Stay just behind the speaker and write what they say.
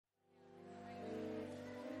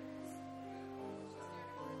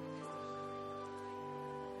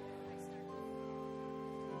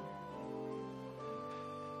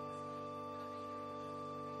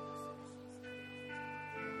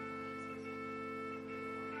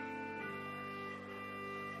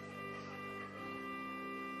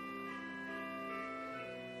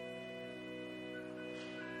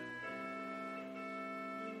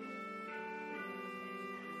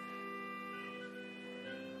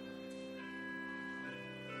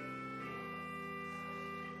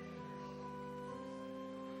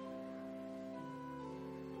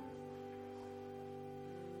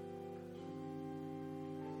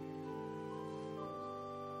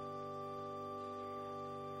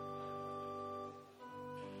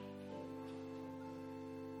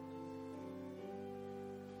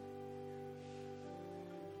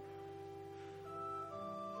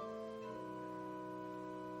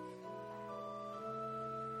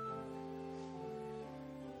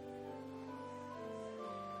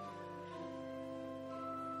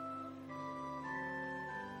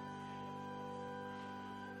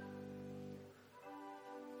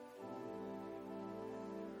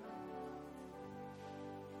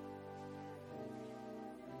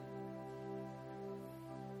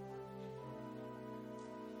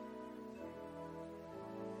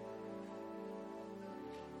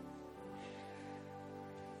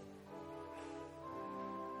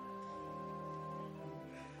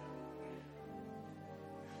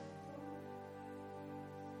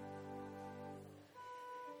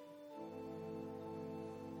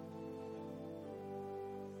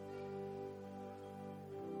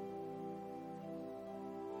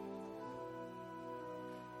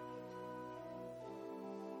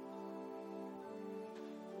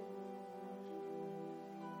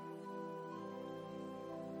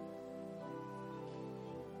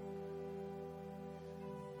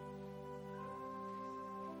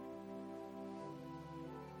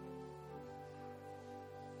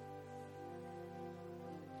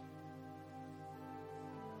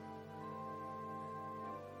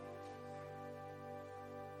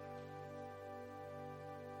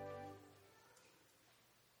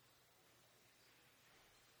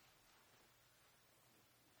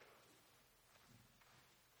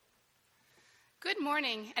Good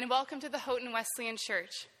morning and welcome to the Houghton Wesleyan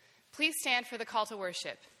Church. Please stand for the call to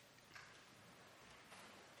worship.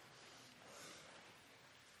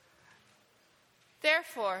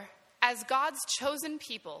 Therefore, as God's chosen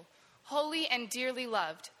people, holy and dearly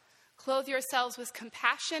loved, clothe yourselves with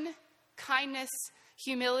compassion, kindness,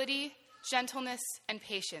 humility, gentleness, and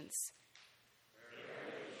patience.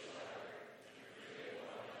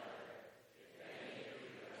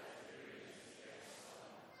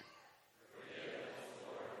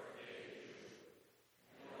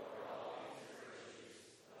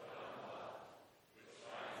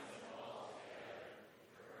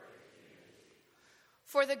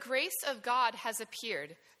 For the grace of God has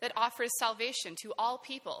appeared that offers salvation to all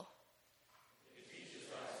people. It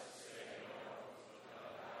teaches us to say no to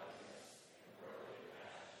ungodliness and worldly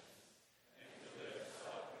passions, and to live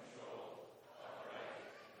self-controlled, upright,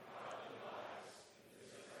 and godly lives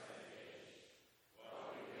in this present age,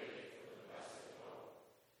 while we wait for the blessed hope,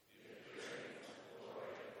 the appearing of the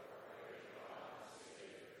glory of our great God and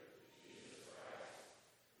Savior, Jesus Christ,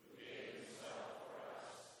 who gave himself for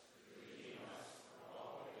us to redeem us from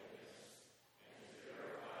all wickedness and to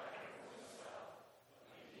purify for himself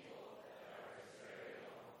a people that are his very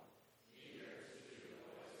own, eager to do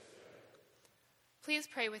what is good. Please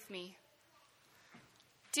pray with me.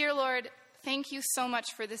 Dear Lord, thank you so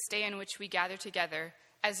much for this day in which we gather together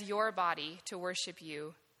as your body to worship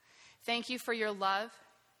you. Thank you for your love,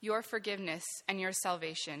 your forgiveness, and your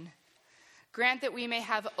salvation. Grant that we may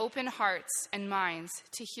have open hearts and minds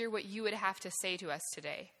to hear what you would have to say to us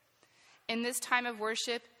today. In this time of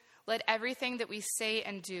worship, let everything that we say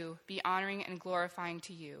and do be honoring and glorifying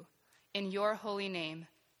to you. In your holy name,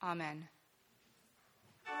 amen.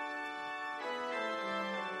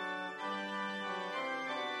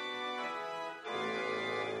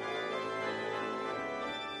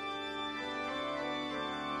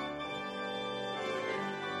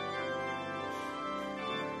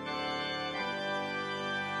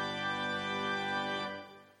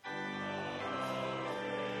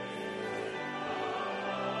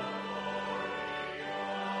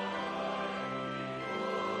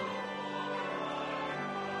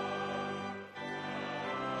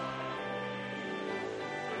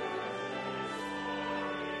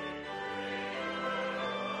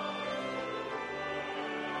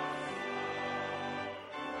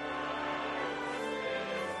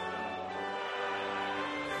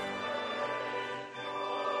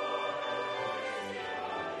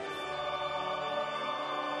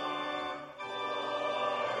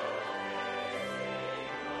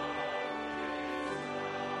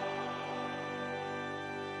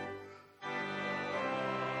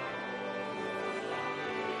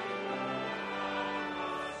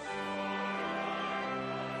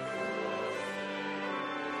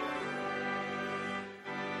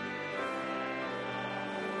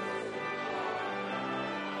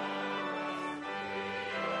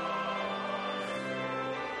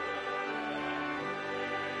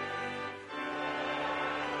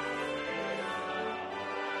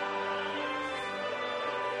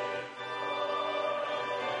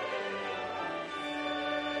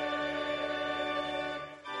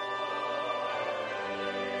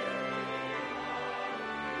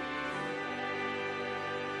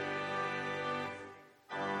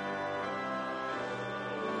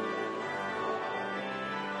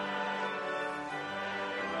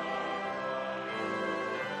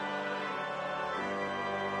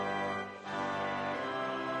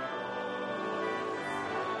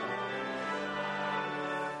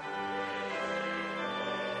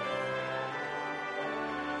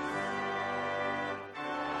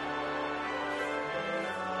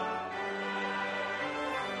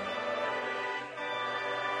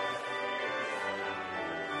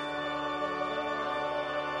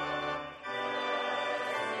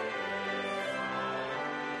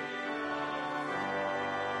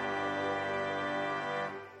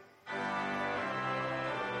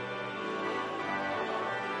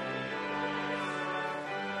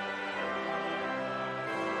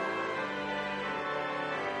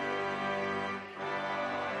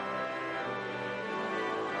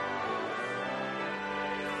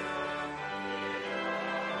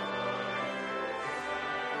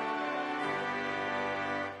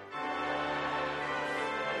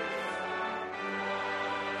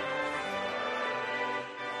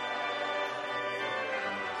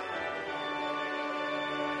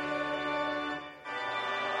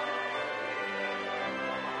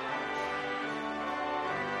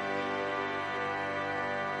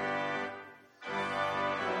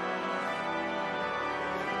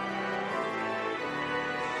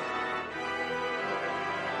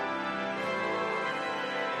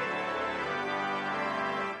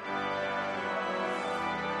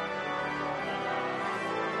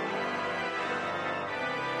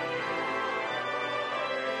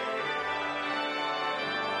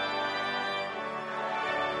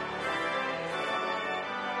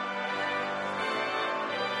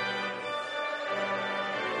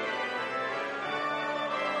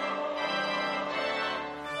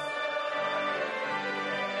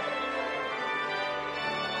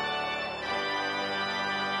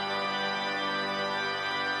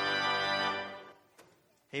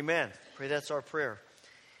 Amen. Pray that's our prayer.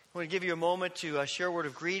 I want to give you a moment to share a word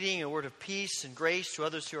of greeting, a word of peace and grace to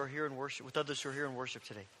others who are here in worship, with others who are here in worship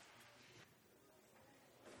today.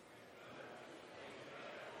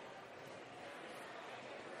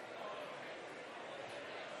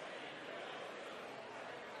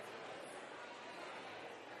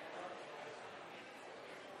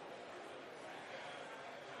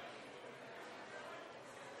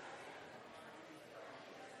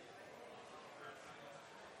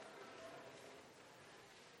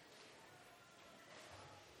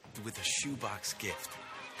 With a shoebox gift.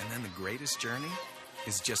 And then the greatest journey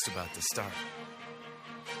is just about to start.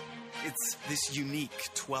 It's this unique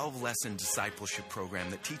 12-lesson discipleship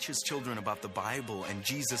program that teaches children about the Bible and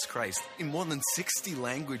Jesus Christ in more than 60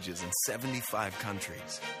 languages in 75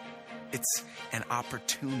 countries. It's an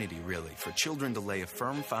opportunity, really, for children to lay a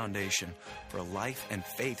firm foundation for a life and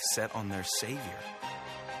faith set on their Savior.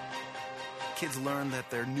 Kids learn that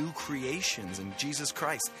they're new creations in Jesus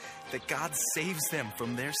Christ, that God saves them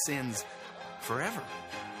from their sins forever.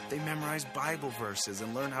 They memorize Bible verses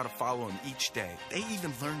and learn how to follow Him each day. They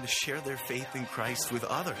even learn to share their faith in Christ with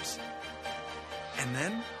others. And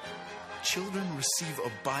then, children receive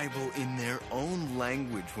a Bible in their own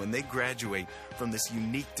language when they graduate from this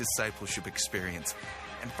unique discipleship experience.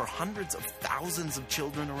 And for hundreds of thousands of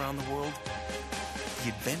children around the world, the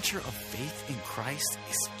adventure of faith in Christ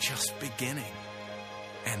is just beginning.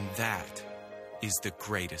 And that is the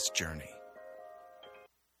greatest journey.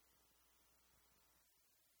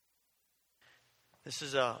 This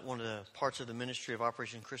is one of the parts of the ministry of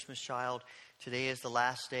Operation Christmas Child. Today is the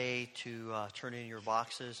last day to turn in your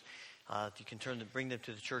boxes. You can bring them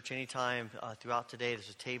to the church anytime throughout today. There's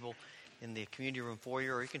a table in the community room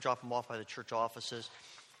foyer, or you can drop them off by the church offices.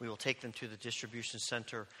 We will take them to the distribution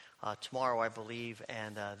center tomorrow, I believe,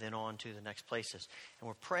 and then on to the next places. And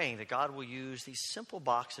we're praying that God will use these simple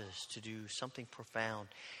boxes to do something profound,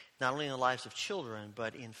 not only in the lives of children,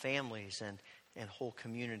 but in families and whole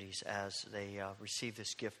communities as they receive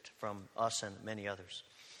this gift from us and many others.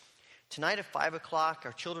 Tonight at 5 o'clock,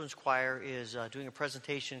 our children's choir is doing a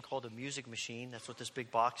presentation called The Music Machine. That's what this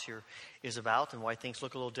big box here is about and why things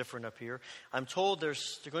look a little different up here. I'm told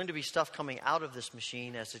there's going to be stuff coming out of this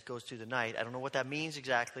machine as it goes through the night. I don't know what that means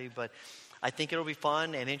exactly, but I think it'll be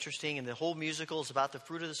fun and interesting. And the whole musical is about the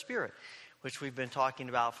fruit of the Spirit, which we've been talking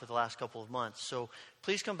about for the last couple of months. So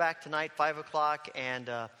please come back tonight, 5 o'clock, and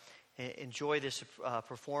enjoy this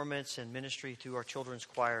performance and ministry through our children's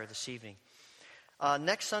choir this evening.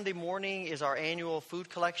 Next Sunday morning is our annual food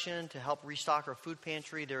collection to help restock our food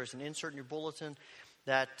pantry. There is an insert in your bulletin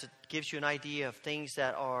that gives you an idea of things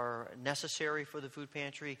that are necessary for the food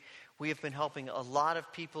pantry. We have been helping a lot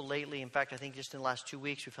of people lately. In fact, I think just in the last 2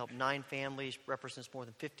 weeks, we've helped 9 families, represents more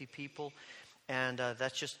than 50 people. And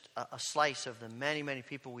that's just a slice of the many, many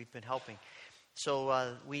people we've been helping.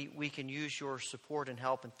 So we can use your support and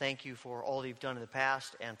help, and thank you for all that you've done in the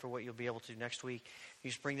past and for what you'll be able to do next week. You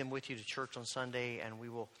just bring them with you to church on Sunday, and we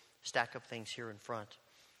will stack up things here in front.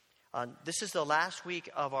 This is the last week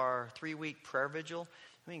of our 3-week prayer vigil.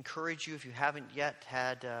 Let me encourage you, if you haven't yet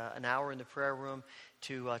had an hour in the prayer room,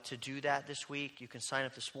 to do that this week. You can sign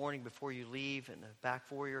up this morning before you leave in the back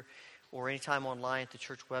foyer or anytime online at the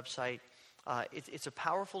church website. It's a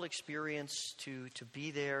powerful experience to be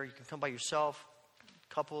there. You can come by yourself,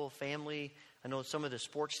 couple, family. I know some of the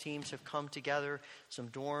sports teams have come together. Some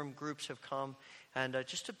dorm groups have come. And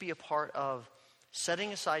just to be a part of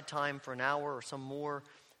setting aside time for an hour or some more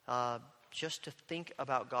just to think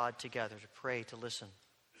about God together, to pray, to listen.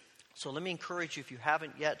 So let me encourage you, if you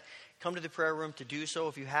haven't yet come to the prayer room, to do so.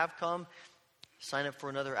 If you have come, sign up for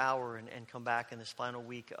another hour and come back in this final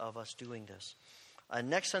week of us doing this.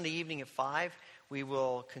 Next Sunday evening at 5, we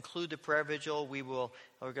will conclude the prayer vigil. We've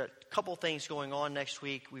got a couple things going on next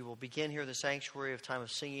week. We will begin here in the sanctuary of time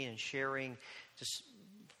of singing and sharing, just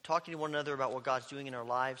talking to one another about what God's doing in our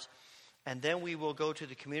lives. And then we will go to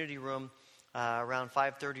the community room around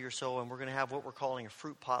 5:30 or so, and we're going to have what we're calling a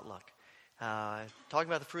fruit potluck. Talking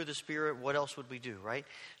about the fruit of the Spirit, what else would we do, right?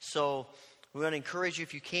 So we want to encourage you,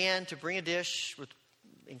 if you can, to bring a dish with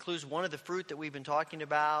includes one of the fruit that we've been talking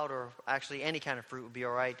about, or actually any kind of fruit would be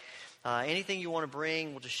all right. Anything you want to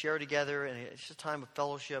bring, we'll just share together, and it's just a time of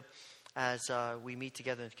fellowship as we meet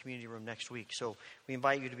together in the community room next week. So we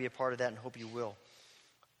invite you to be a part of that and hope you will.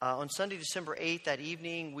 On Sunday, December 8th, that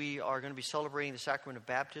evening, we are going to be celebrating the sacrament of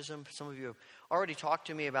baptism. Some of you have already talked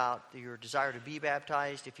to me about your desire to be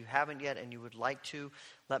baptized. If you haven't yet and you would like to,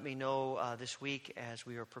 let me know this week as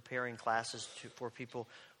we are preparing classes for people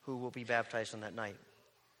who will be baptized on that night.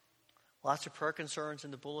 Lots of prayer concerns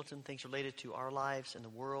in the bulletin, things related to our lives and the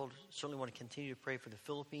world. Certainly want to continue to pray for the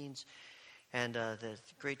Philippines and the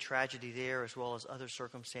great tragedy there, as well as other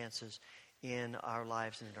circumstances in our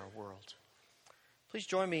lives and in our world. Please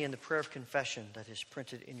join me in the prayer of confession that is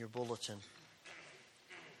printed in your bulletin.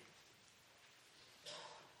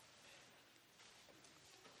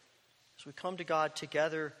 As we come to God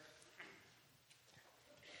together,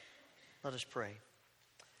 let us pray.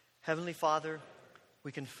 Heavenly Father,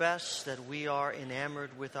 we confess that we are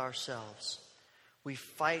enamored with ourselves. We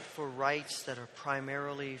fight for rights that are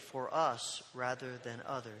primarily for us rather than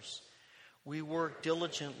others. We work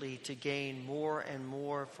diligently to gain more and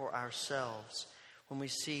more for ourselves when we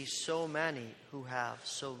see so many who have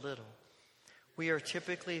so little. We are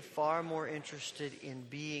typically far more interested in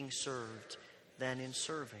being served than in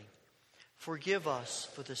serving. Forgive us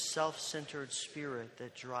for the self-centered spirit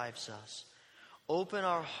that drives us. Open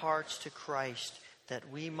our hearts to Christ that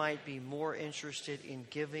we might be more interested in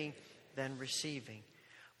giving than receiving,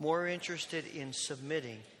 more interested in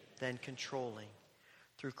submitting than controlling.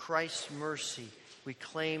 Through Christ's mercy, we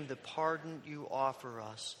claim the pardon you offer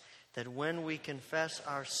us, that when we confess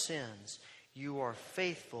our sins, you are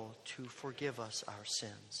faithful to forgive us our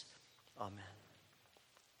sins. Amen.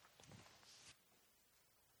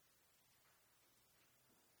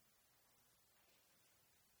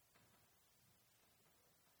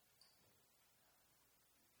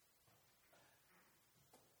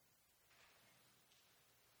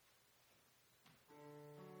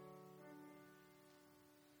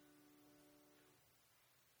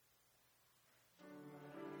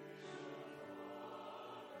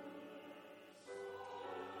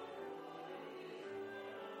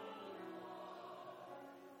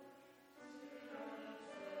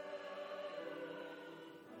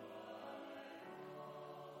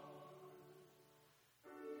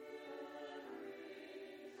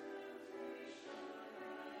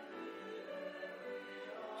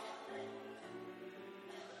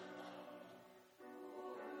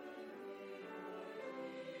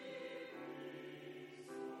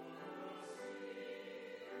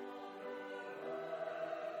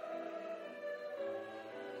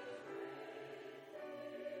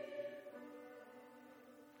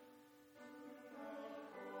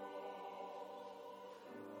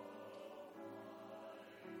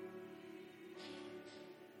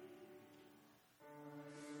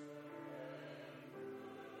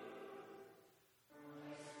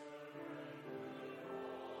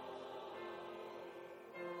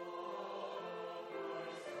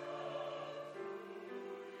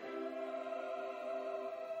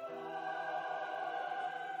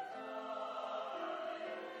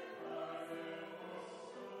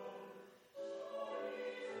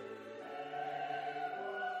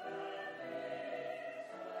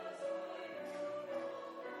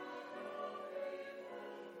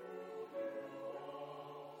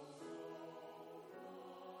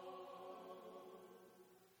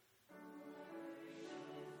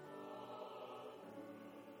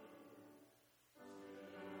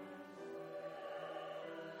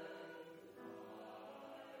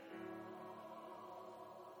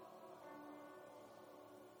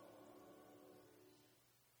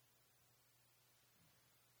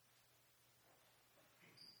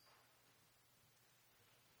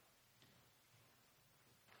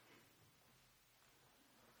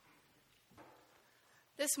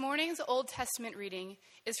 This morning's Old Testament reading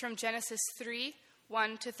is from Genesis 3,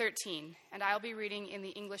 1 to 13, and I'll be reading in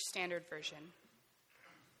the English Standard Version.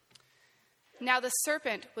 Now the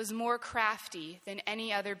serpent was more crafty than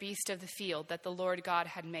any other beast of the field that the Lord God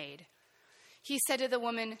had made. He said to the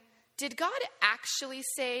woman, "Did God actually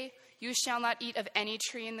say, 'You shall not eat of any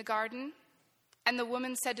tree in the garden'?" And the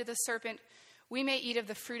woman said to the serpent, "We may eat of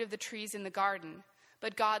the fruit of the trees in the garden."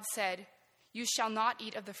 But God said, "You shall not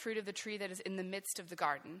eat of the fruit of the tree that is in the midst of the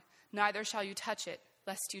garden, neither shall you touch it,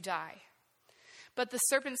 lest you die." But the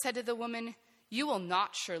serpent said to the woman, "You will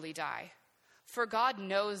not surely die. For God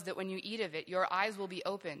knows that when you eat of it, your eyes will be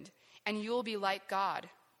opened, and you will be like God,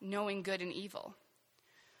 knowing good and evil."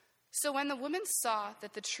 So when the woman saw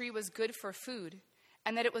that the tree was good for food,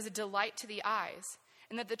 and that it was a delight to the eyes,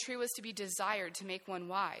 and that the tree was to be desired to make one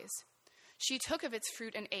wise, she took of its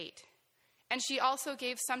fruit and ate. And she also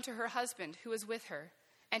gave some to her husband who was with her,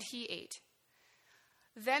 and he ate.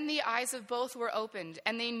 Then the eyes of both were opened,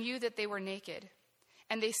 and they knew that they were naked.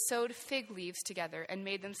 And they sewed fig leaves together and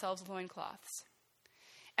made themselves loincloths.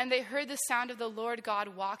 And they heard the sound of the Lord God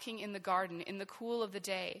walking in the garden in the cool of the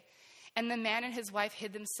day. And the man and his wife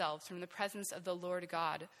hid themselves from the presence of the Lord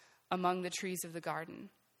God among the trees of the garden.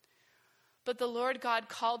 But the Lord God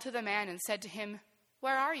called to the man and said to him,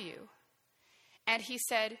 "Where are you?" And he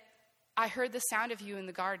said, "I heard the sound of you in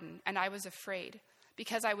the garden, and I was afraid,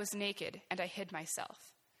 because I was naked, and I hid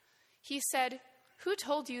myself." He said, "Who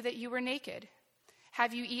told you that you were naked?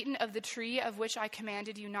 Have you eaten of the tree of which I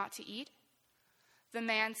commanded you not to eat?" The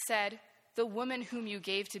man said, "The woman whom you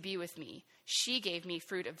gave to be with me, she gave me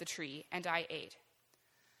fruit of the tree, and I ate."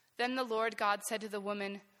 Then the Lord God said to the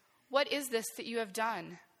woman, "What is this that you have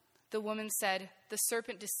done?" The woman said, "The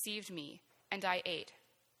serpent deceived me, and I ate."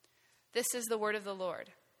 This is the word of the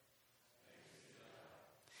Lord.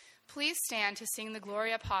 Please stand to sing the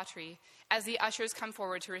Gloria Patri as the ushers come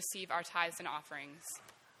forward to receive our tithes and offerings.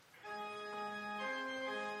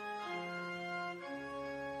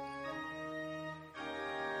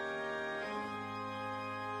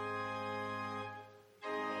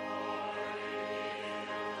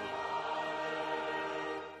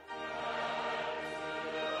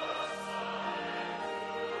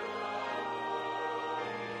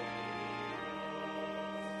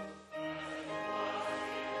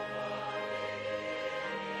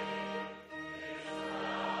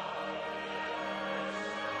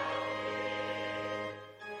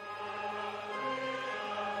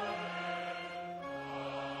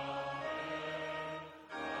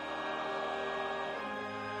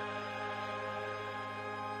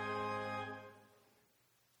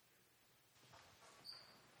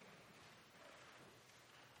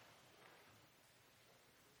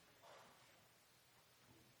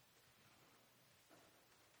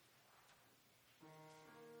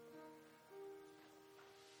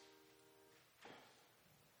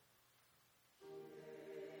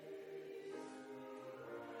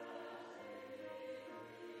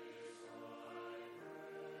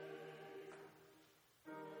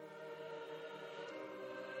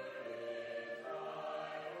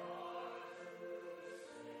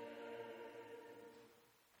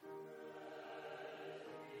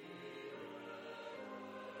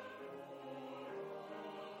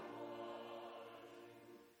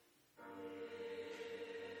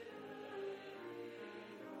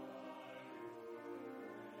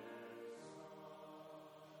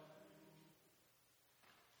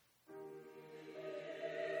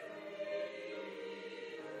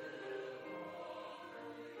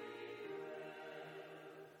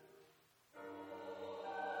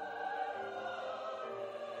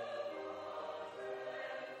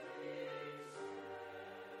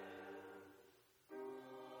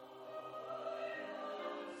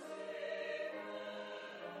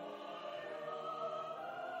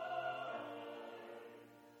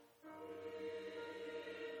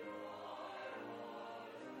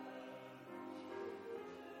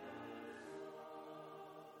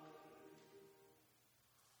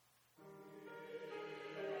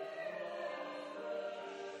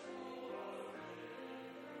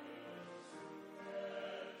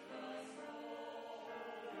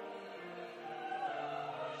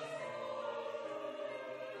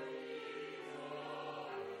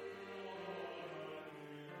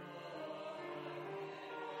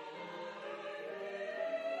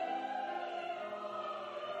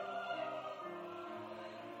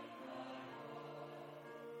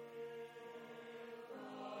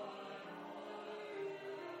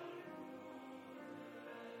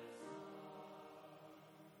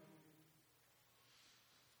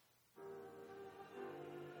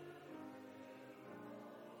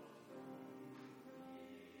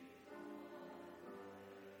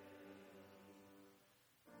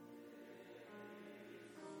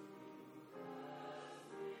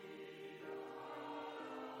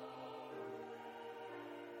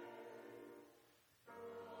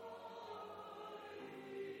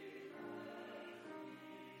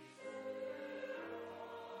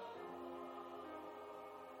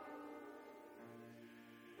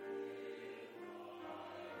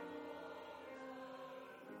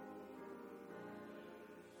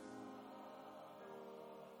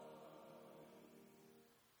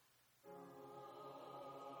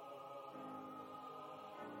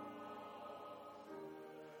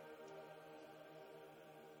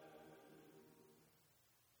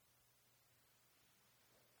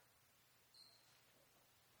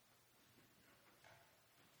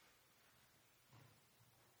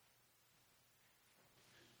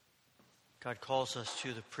 God calls us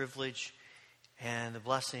to the privilege and the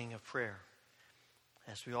blessing of prayer.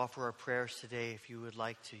 As we offer our prayers today, if you would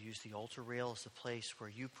like to use the altar rail as the place where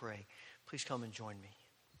you pray, please come and join me.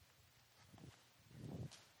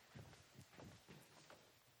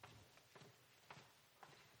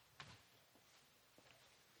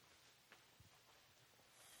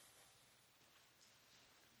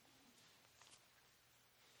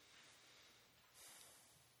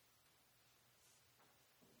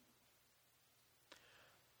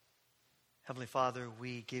 Heavenly Father,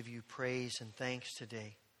 we give you praise and thanks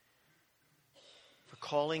today for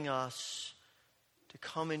calling us to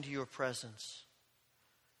come into your presence,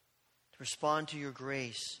 to respond to your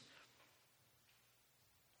grace,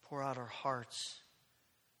 pour out our hearts,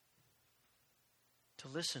 to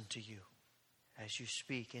listen to you as you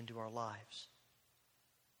speak into our lives.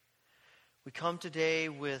 We come today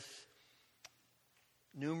with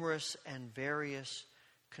numerous and various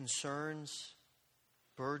concerns,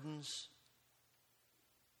 burdens,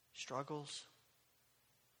 struggles.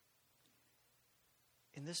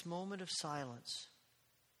 In this moment of silence,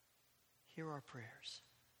 hear our prayers.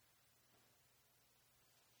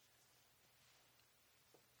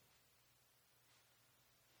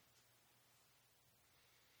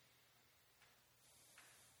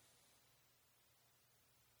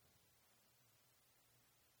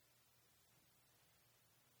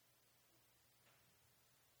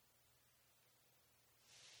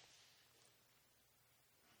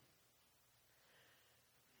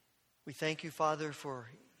 We thank you, Father, for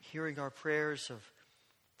hearing our prayers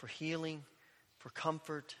for healing, for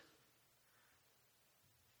comfort,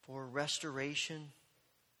 for restoration,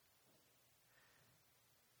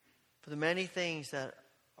 for the many things that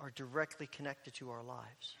are directly connected to our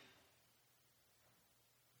lives.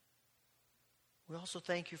 We also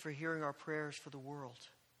thank you for hearing our prayers for the world.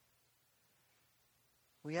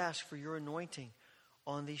 We ask for your anointing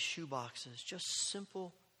on these shoeboxes, just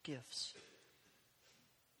simple gifts.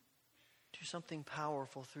 Do something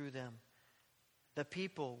powerful through them, that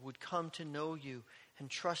people would come to know you and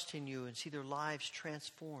trust in you and see their lives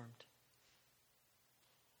transformed.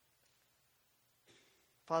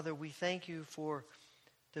 Father, we thank you for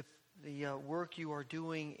the work you are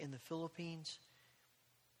doing in the Philippines.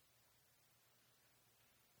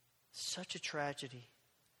 Such a tragedy,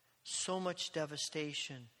 so much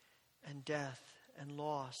devastation and death and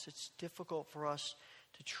loss. It's difficult for us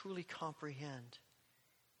to truly comprehend.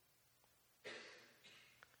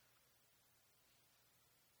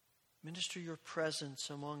 Minister your presence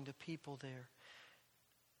among the people there.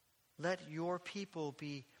 Let your people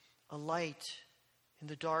be a light in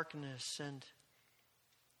the darkness and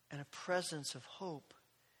a presence of hope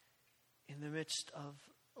in the midst of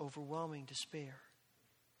overwhelming despair.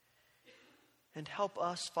 And help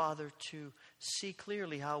us, Father, to see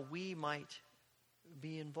clearly how we might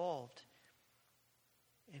be involved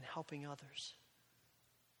in helping others.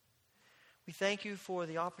 We thank you for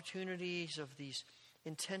the opportunities of these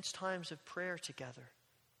intense times of prayer together.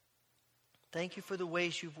 Thank you for the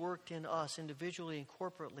ways you've worked in us individually and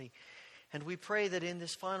corporately. And we pray that in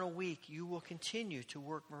this final week you will continue to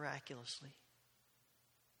work miraculously.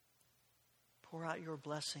 Pour out your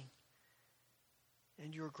blessing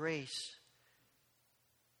and your grace.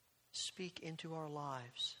 Speak into our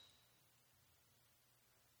lives.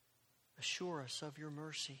 Assure us of your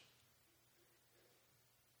mercy.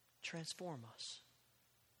 Transform us.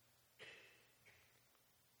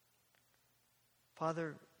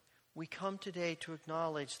 Father, we come today to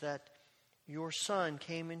acknowledge that your Son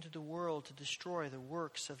came into the world to destroy the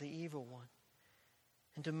works of the evil one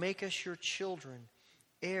and to make us your children,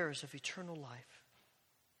 heirs of eternal life.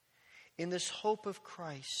 In this hope of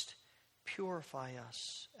Christ, purify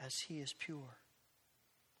us as he is pure.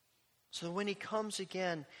 So that when he comes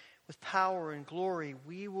again with power and glory,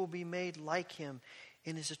 we will be made like him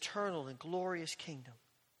in his eternal and glorious kingdom.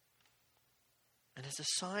 And as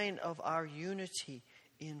a sign of our unity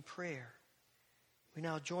in prayer, we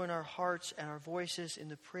now join our hearts and our voices in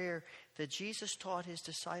the prayer that Jesus taught his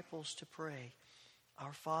disciples to pray.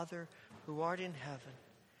 Our Father, who art in heaven,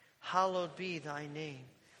 hallowed be thy name.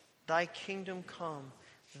 Thy kingdom come,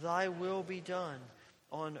 thy will be done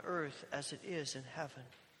on earth as it is in heaven.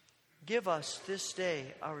 Give us this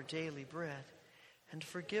day our daily bread, and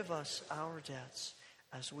forgive us our debts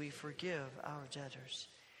as we forgive our debtors.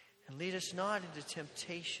 And lead us not into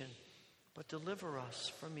temptation, but deliver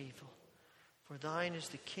us from evil. For thine is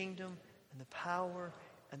the kingdom and the power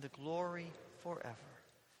and the glory forever.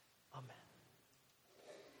 Amen.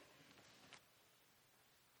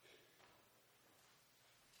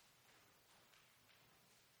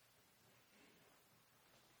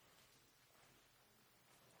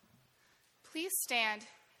 Please stand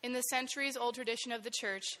in the centuries-old tradition of the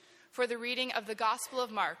Church for the reading of the Gospel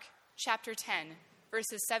of Mark, chapter 10,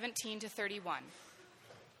 verses 17 to 31.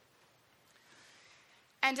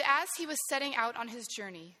 And as he was setting out on his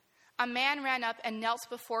journey, a man ran up and knelt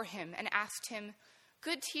before him and asked him,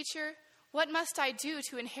 "Good teacher, what must I do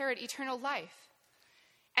to inherit eternal life?"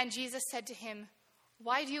 And Jesus said to him,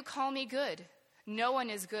 "Why do you call me good? No one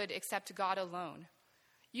is good except God alone.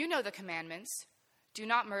 You know the commandments. Do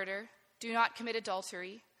not murder, do not commit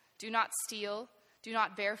adultery, do not steal, do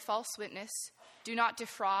not bear false witness, do not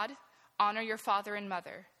defraud, honor your father and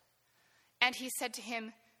mother." And he said to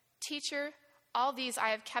him, "Teacher, all these I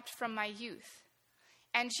have kept from my youth."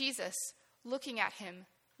 And Jesus, looking at him,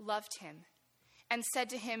 loved him, and said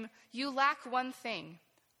to him, "You lack one thing.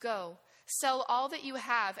 Go, sell all that you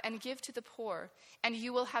have and give to the poor, and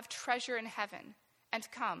you will have treasure in heaven. And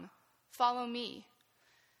come, follow me."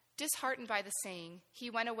 Disheartened by the saying, he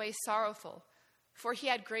went away sorrowful, for he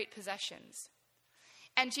had great possessions.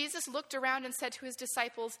 And Jesus looked around and said to his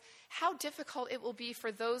disciples, "How difficult it will be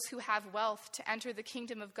for those who have wealth to enter the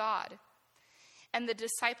kingdom of God." And the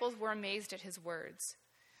disciples were amazed at his words.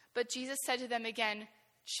 But Jesus said to them again,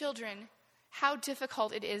 "Children, how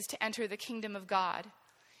difficult it is to enter the kingdom of God.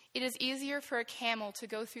 It is easier for a camel to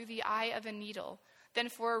go through the eye of a needle than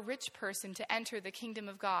for a rich person to enter the kingdom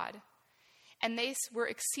of God." And they were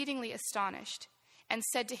exceedingly astonished and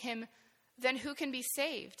said to him, "Then who can be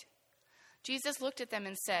saved?" Jesus looked at them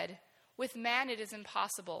and said, "With man it is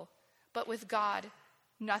impossible, but with God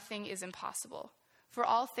nothing is impossible. For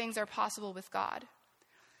all things are possible with God."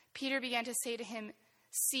 Peter began to say to him,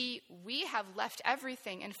 "See, we have left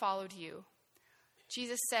everything and followed you."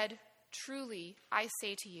 Jesus said, "Truly, I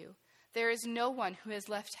say to you, there is no one who has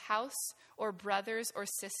left house or brothers or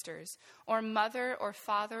sisters or mother or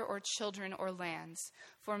father or children or lands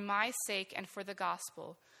for my sake and for the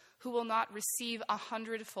gospel, who will not receive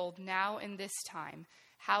 100-fold now in this time,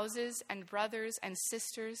 houses and brothers and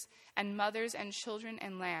sisters and mothers and children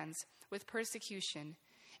and lands with persecution,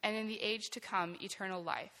 and in the age to come eternal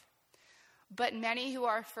life. But many who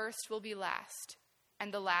are first will be last,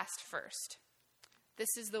 and the last first."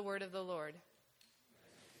 This is the word of the Lord.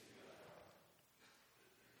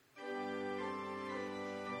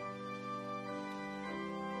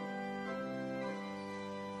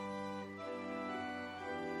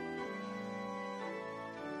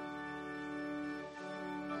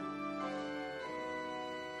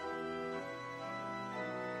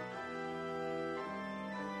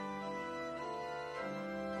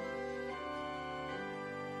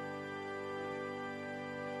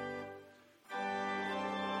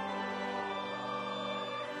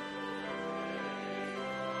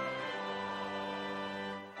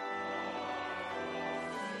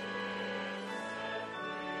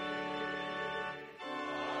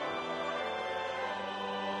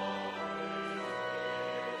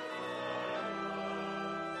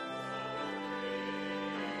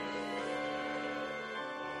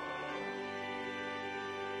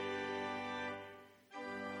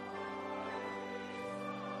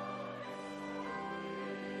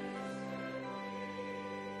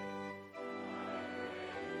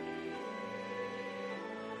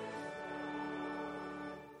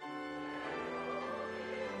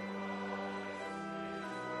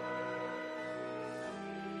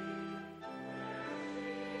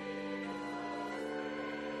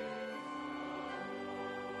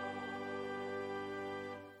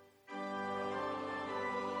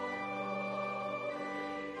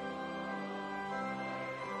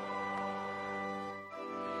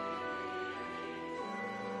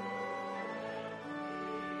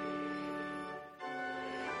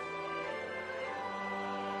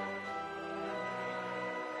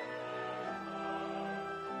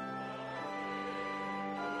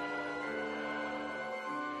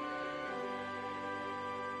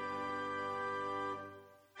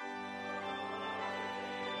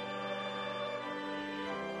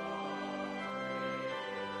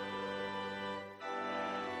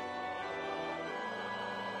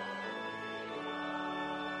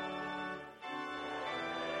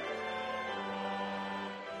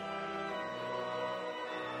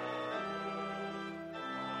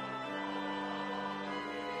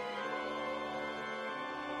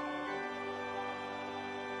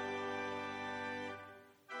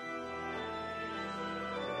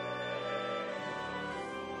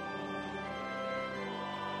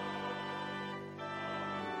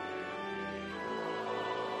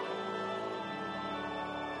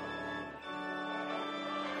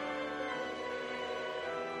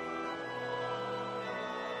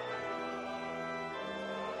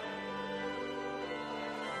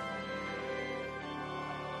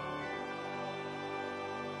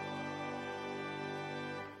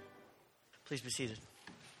 Please be seated.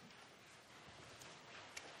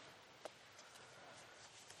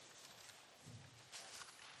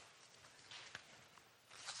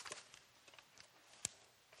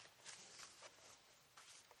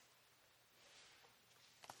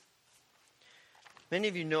 Many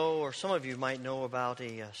of you know, or some of you might know, about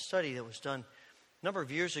a study that was done a number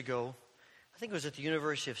of years ago. I think it was at the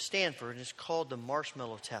University of Stanford, and it's called the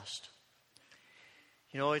Marshmallow Test.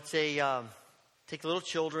 You know, it's a take little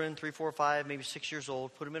children, 3, 4, 5, maybe 6 years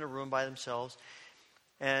old, put them in a room by themselves,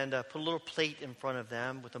 and put a little plate in front of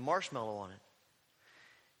them with a marshmallow on it.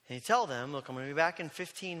 And you tell them, look, I'm going to be back in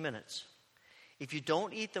 15 minutes. If you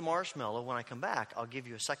don't eat the marshmallow when I come back, I'll give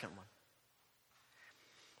you a second one.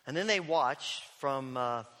 And then they watch from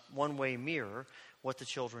a one-way mirror what the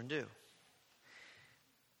children do.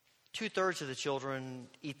 2/3 of the children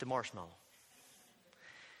eat the marshmallow.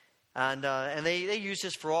 And they use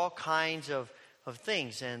this for all kinds of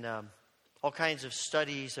things and all kinds of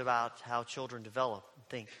studies about how children develop and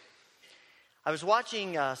think. I was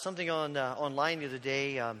watching something online the other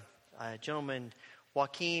day, a gentleman,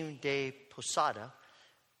 Joaquin de Posada,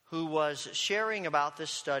 who was sharing about this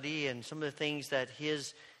study and some of the things that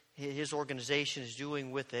his organization is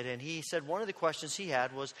doing with it. And he said one of the questions he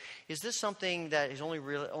had was, is this something that is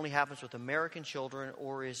only happens with American children,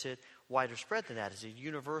 or is it wider spread than that? Is it a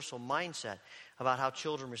universal mindset about how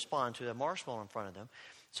children respond to the marshmallow in front of them?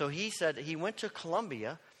 So he said he went to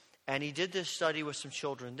Colombia and he did this study with some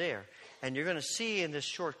children there. And you're going to see in this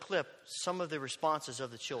short clip some of the responses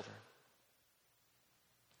of the children.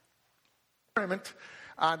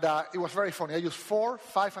 And it was very funny. I used 4,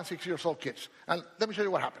 5, and 6 years old kids. And let me show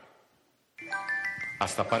you what happened.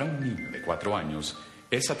 Hasta para un niño de 4 años,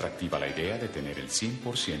 es atractiva la idea de tener el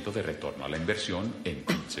 100% de retorno a la inversión en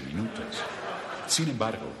 15 minutos. Sin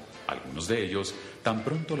embargo, algunos de ellos, tan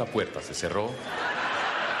pronto la puerta se cerró,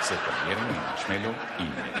 se comieron el marshmallow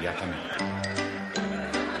inmediatamente.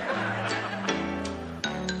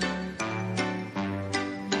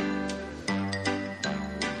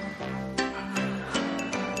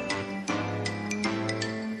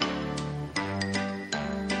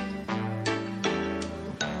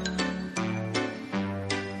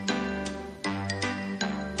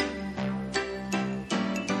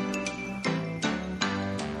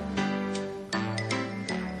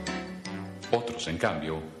 Otros, en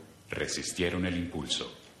cambio, resistieron el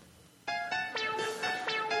impulso.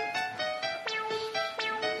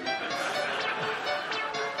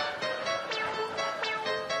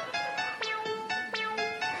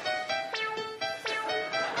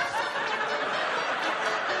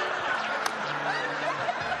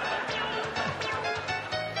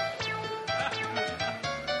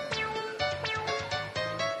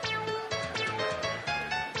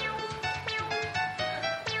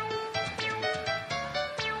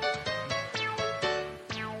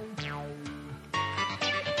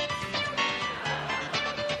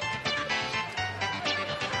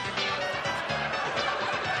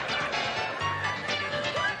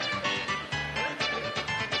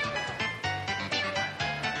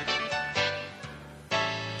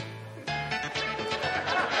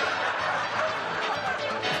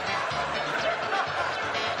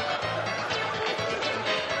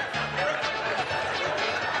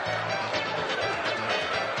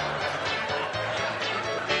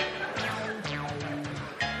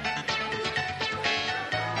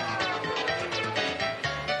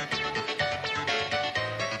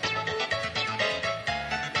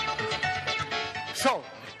 So,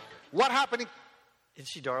 what happened? Isn't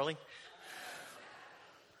she darling?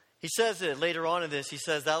 He says it later on in this. He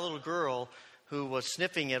says that little girl who was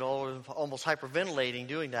sniffing it, almost hyperventilating,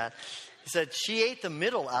 doing that. He said she ate the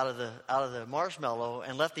middle out of the marshmallow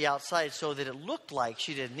and left the outside so that it looked like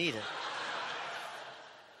she didn't eat it.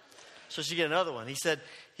 So she get another one. He said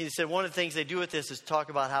one of the things they do with this is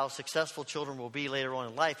talk about how successful children will be later on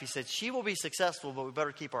in life. He said she will be successful, but we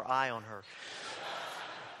better keep our eye on her.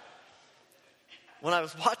 When I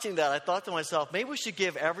was watching that, I thought to myself, maybe we should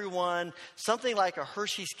give everyone something like a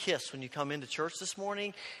Hershey's Kiss when you come into church this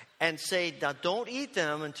morning and say, now don't eat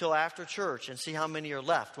them until after church and see how many are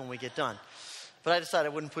left when we get done. But I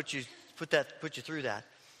decided I wouldn't put you through that.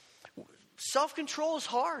 Self-control is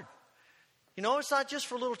hard. You know, it's not just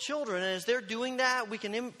for little children. And as they're doing that, we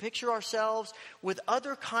can picture ourselves with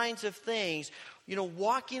other kinds of things, you know,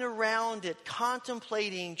 walking around it,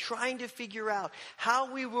 contemplating, trying to figure out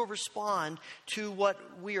how we will respond to what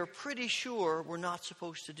we are pretty sure we're not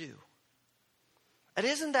supposed to do. And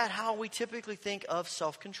isn't that how we typically think of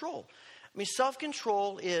self-control? I mean,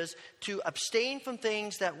 self-control is to abstain from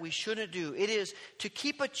things that we shouldn't do. It is to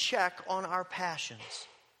keep a check on our passions.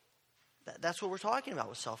 That's what we're talking about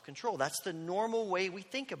with self-control. That's the normal way we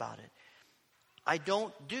think about it. I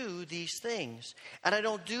don't do these things. And I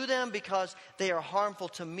don't do them because they are harmful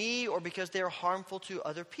to me or because they are harmful to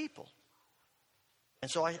other people.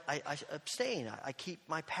 And so I abstain. I keep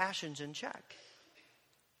my passions in check.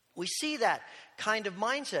 We see that kind of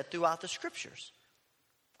mindset throughout the scriptures.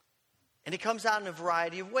 And it comes out in a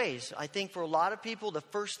variety of ways. I think for a lot of people, the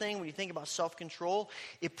first thing when you think about self-control,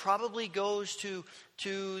 it probably goes to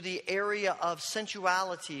the area of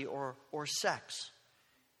sensuality or sex.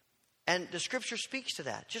 And the scripture speaks to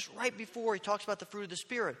that. Just right before he talks about the fruit of the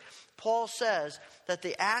Spirit, Paul says that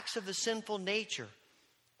the acts of the sinful nature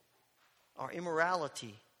are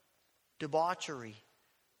immorality, debauchery,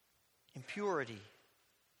 impurity.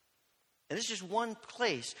 And this is just one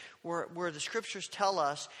place where the scriptures tell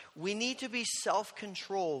us we need to be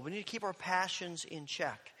self-controlled. We need to keep our passions in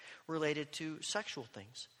check related to sexual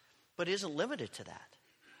things. But it isn't limited to that.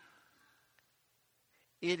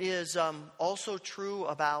 It is also true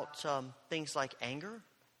about things like anger,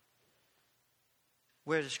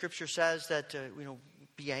 where the scripture says that,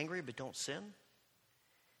 be angry but don't sin.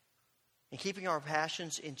 And keeping our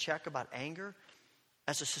passions in check about anger.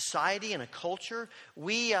 As a society and a culture,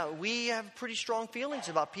 we have pretty strong feelings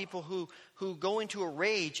about people who go into a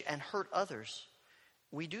rage and hurt others.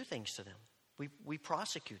 We do things to them. We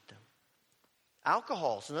prosecute them.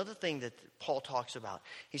 Alcohol is another thing that Paul talks about.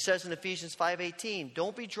 He says in Ephesians 5:18,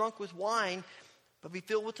 don't be drunk with wine, but be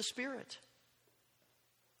filled with the Spirit.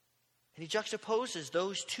 And he juxtaposes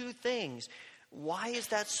those two things. Why is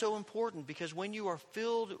that so important? Because when you are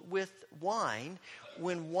filled with wine,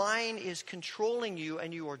 when wine is controlling you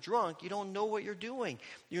and you are drunk, you don't know what you're doing.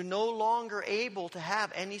 You're no longer able to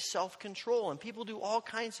have any self-control. And people do all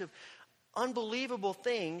kinds of unbelievable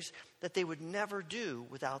things that they would never do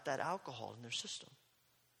without that alcohol in their system.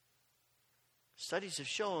 Studies have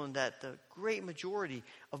shown that the great majority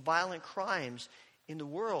of violent crimes in the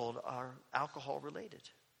world are alcohol related,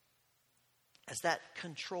 as that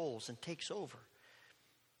controls and takes over.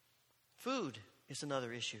 Food is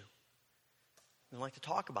another issue. We don't like to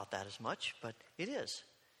talk about that as much, but it is.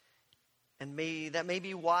 And that may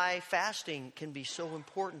be why fasting can be so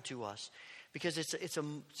important to us. Because it's a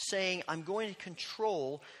saying, I'm going to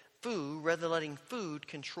control food rather than letting food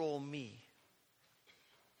control me.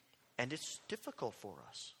 And it's difficult for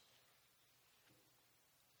us.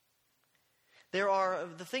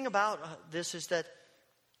 The thing about this is that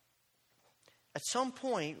at some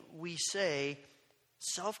point we say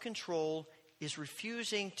self-control is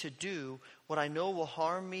refusing to do what I know will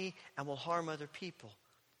harm me and will harm other people.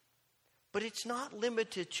 But it's not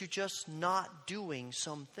limited to just not doing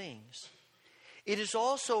some things. It is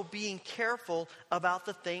also being careful about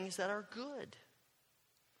the things that are good.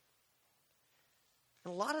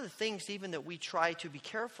 And a lot of the things even that we try to be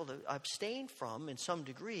careful to abstain from in some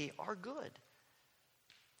degree are good.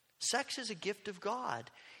 Sex is a gift of God.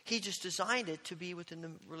 He just designed it to be within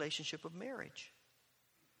the relationship of marriage.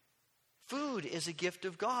 Food is a gift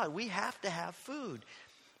of God. We have to have food.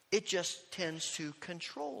 It just tends to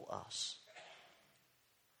control us.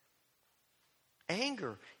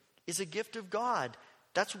 Anger is a gift of God.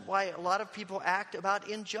 That's why a lot of people act about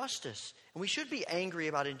injustice. And we should be angry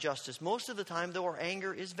about injustice. Most of the time, though, our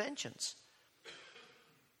anger is vengeance.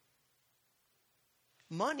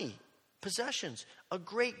 Money, possessions, a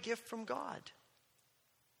great gift from God.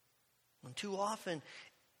 And too often,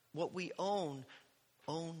 what we own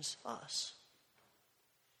owns us.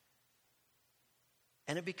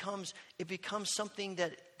 And it becomes something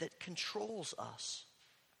that controls us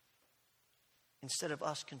instead of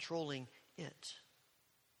us controlling it.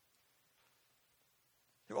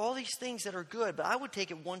 There are all these things that are good, but I would take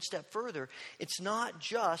it one step further. It's not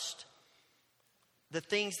just the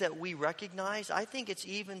things that we recognize. I think it's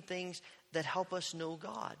even things that help us know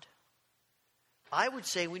God. I would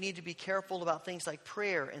say we need to be careful about things like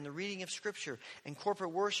prayer and the reading of Scripture and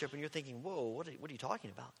corporate worship. And you're thinking, whoa, what are you talking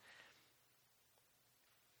about?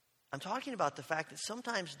 I'm talking about the fact that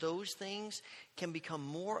sometimes those things can become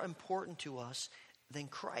more important to us than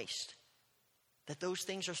Christ. That those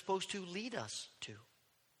things are supposed to lead us to.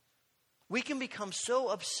 We can become so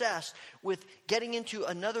obsessed with getting into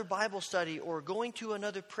another Bible study or going to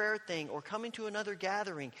another prayer thing or coming to another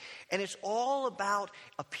gathering. And it's all about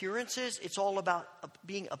appearances. It's all about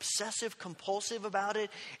being obsessive, compulsive about it.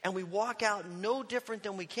 And we walk out no different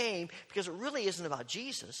than we came because it really isn't about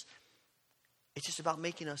Jesus. It's just about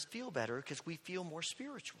making us feel better because we feel more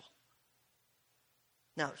spiritual.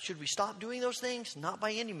 Now, should we stop doing those things? Not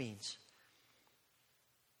by any means.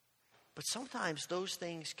 But sometimes those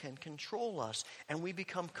things can control us and we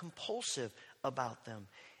become compulsive about them.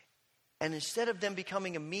 And instead of them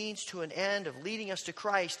becoming a means to an end of leading us to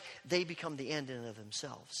Christ, they become the end in and of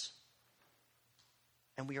themselves.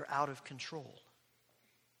 And we are out of control.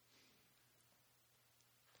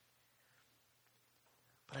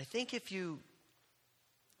 But I think if you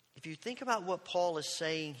think about what Paul is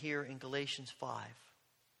saying here in Galatians 5,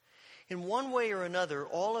 In one way or another,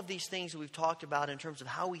 all of these things that we've talked about in terms of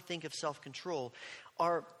how we think of self-control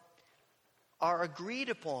are agreed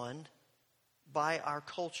upon by our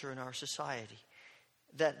culture and our society.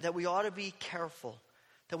 That we ought to be careful,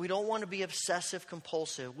 that we don't want to be obsessive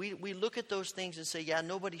compulsive. We look at those things and say, yeah,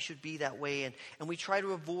 nobody should be that way, and we try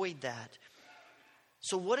to avoid that.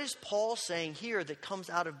 So what is Paul saying here that comes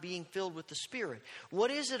out of being filled with the Spirit? What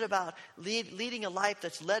is it about leading a life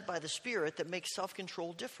that's led by the Spirit that makes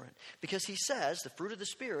self-control different? Because he says the fruit of the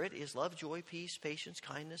Spirit is love, joy, peace, patience,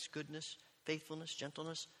 kindness, goodness, faithfulness,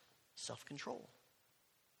 gentleness, self-control.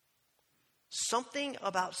 Something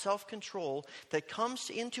about self-control that comes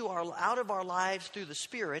out of our lives through the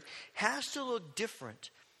Spirit has to look different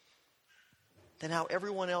than how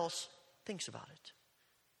everyone else thinks about it.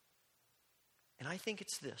 And I think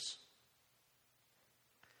it's this.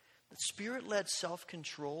 That Spirit-led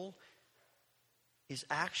self-control is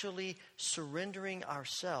actually surrendering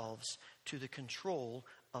ourselves to the control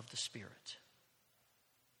of the Spirit.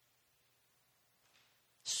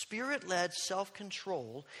 Spirit-led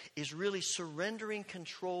self-control is really surrendering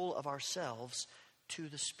control of ourselves to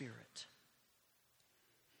the Spirit.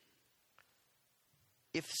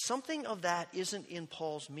 If something of that isn't in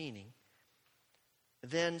Paul's meaning,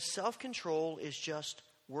 then self-control is just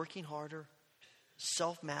working harder,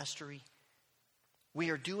 self-mastery. We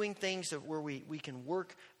are doing things where we can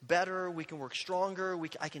work better, we can work stronger,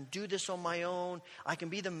 I can do this on my own, I can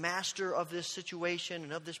be the master of this situation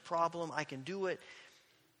and of this problem, I can do it.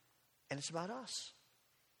 And it's about us.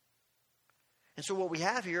 And so what we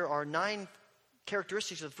have here are 9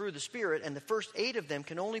 characteristics of the fruit of the Spirit, and the first 8 of them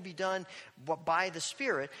can only be done by the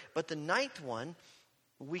Spirit, but the 9th one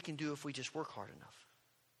we can do if we just work hard enough.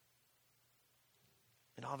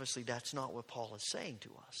 And obviously that's not what Paul is saying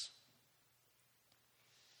to us.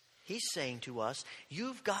 He's saying to us,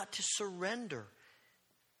 you've got to surrender.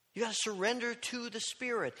 You got to surrender to the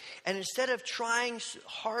Spirit. And instead of trying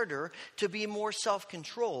harder to be more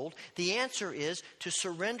self-controlled, the answer is to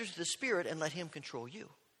surrender to the Spirit and let Him control you.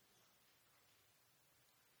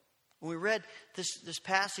 When we read this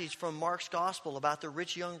passage from Mark's Gospel about the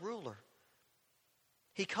rich young ruler,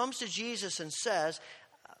 he comes to Jesus and says,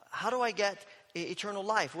 how do I get eternal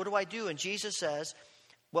life? What do I do? And Jesus says,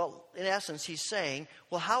 well, in essence, he's saying,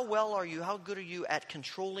 well, how good are you at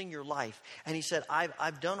controlling your life? And he said,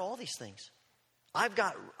 I've done all these things. I've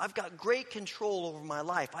got great control over my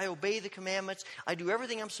life. I obey the commandments. I do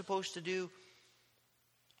everything I'm supposed to do.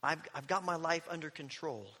 I've got my life under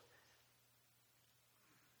control.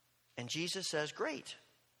 And Jesus says, great.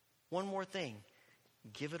 One more thing.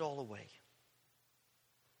 Give it all away.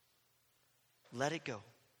 Let it go.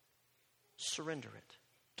 Surrender it.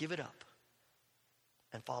 Give it up.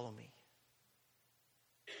 And follow me.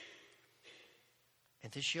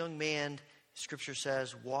 And this young man, Scripture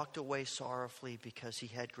says, walked away sorrowfully because he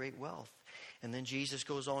had great wealth. And then Jesus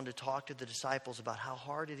goes on to talk to the disciples about how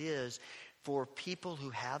hard it is for people who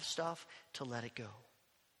have stuff to let it go.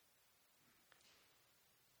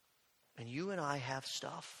 And you and I have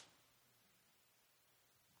stuff.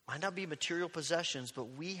 Might not be material possessions,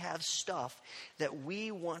 but we have stuff that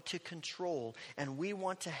we want to control and we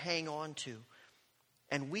want to hang on to.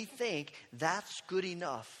 And we think that's good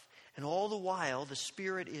enough. And all the while, the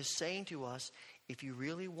Spirit is saying to us, if you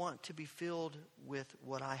really want to be filled with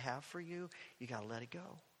what I have for you, you got to let it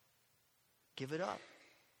go. Give it up.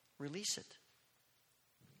 Release it.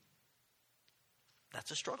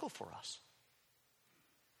 That's a struggle for us.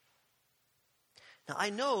 Now, I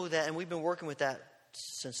know that, and we've been working with that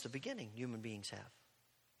since the beginning, human beings have.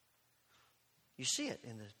 You see it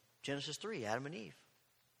in the Genesis 3, Adam and Eve.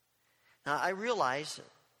 Now, I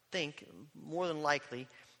think more than likely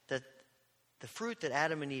that the fruit that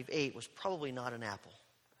Adam and Eve ate was probably not an apple.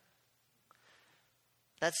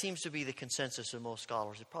 That seems to be the consensus of most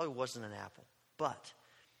scholars. It probably wasn't an apple. But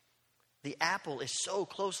the apple is so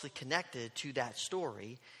closely connected to that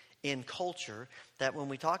story in culture that when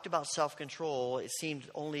we talked about self-control, it seemed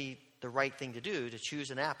only the right thing to do to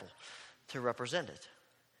choose an apple to represent it.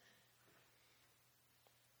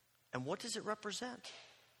 And what does it represent?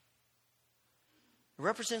 It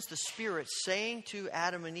represents the Spirit saying to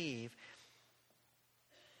Adam and Eve,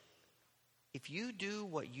 if you do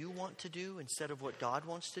what you want to do instead of what God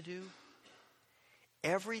wants to do,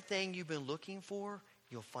 everything you've been looking for,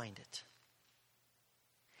 you'll find it.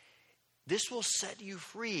 This will set you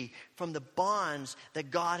free from the bonds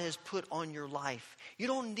that God has put on your life. You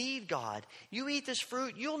don't need God. You eat this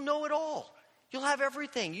fruit, you'll know it all. You'll have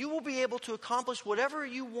everything. You will be able to accomplish whatever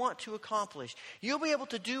you want to accomplish. You'll be able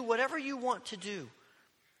to do whatever you want to do.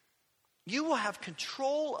 You will have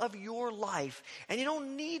control of your life, and you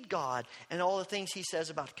don't need God and all the things he says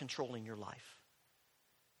about controlling your life.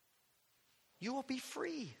 You will be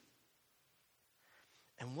free.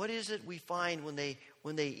 And what is it we find when they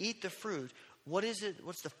eat the fruit? What's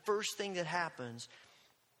the first thing that happens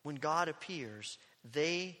when God appears?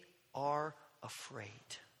 They are afraid.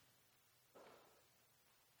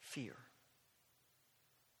 Fear.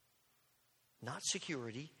 Not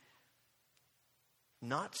security.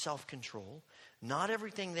 Not self-control. Not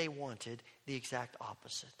everything they wanted. The exact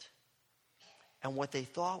opposite. And what they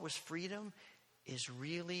thought was freedom is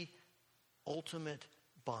really ultimate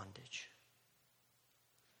bondage.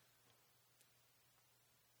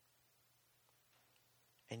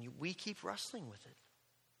 And we keep wrestling with it.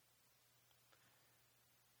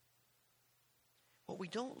 What we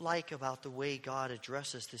don't like about the way God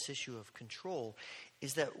addresses this issue of control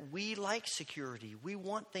is that we like security. We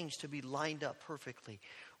want things to be lined up perfectly.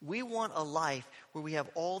 We want a life where we have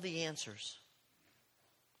all the answers.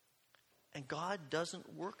 And God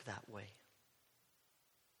doesn't work that way.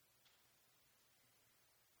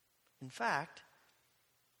 In fact,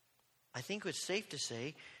 I think it's safe to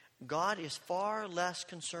say God is far less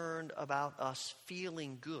concerned about us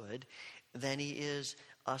feeling good than he is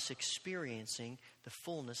us experiencing the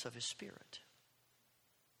fullness of his Spirit.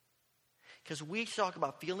 Because we talk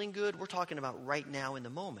about feeling good, we're talking about right now in the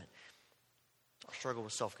moment. Our struggle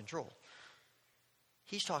with self-control.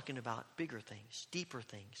 He's talking about bigger things, deeper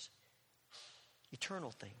things,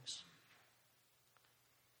 eternal things.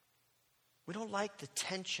 We don't like the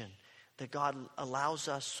tension that God allows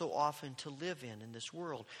us so often to live in this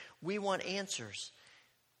world. We want answers.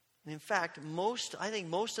 And in fact, I think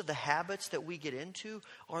most of the habits that we get into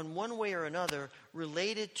are in one way or another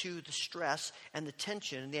related to the stress and the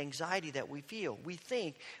tension and the anxiety that we feel. We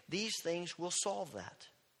think these things will solve that.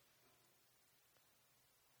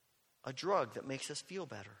 A drug that makes us feel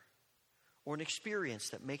better, or an experience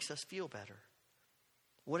that makes us feel better.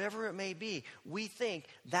 Whatever it may be, we think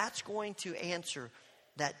that's going to answer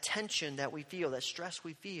that tension that we feel, that stress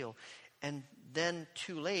we feel. And then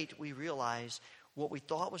too late, we realize what we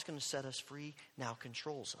thought was going to set us free now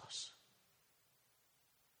controls us.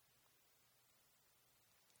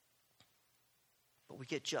 But we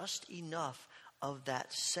get just enough of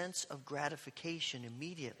that sense of gratification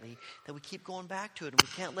immediately that we keep going back to it and we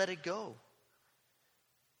can't let it go.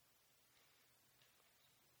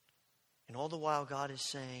 And all the while God is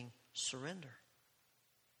saying, surrender.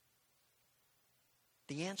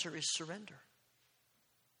 The answer is surrender.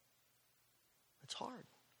 It's hard.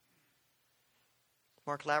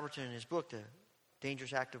 Mark Laverton, in his book, The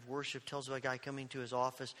Dangerous Act of Worship, tells of a guy coming to his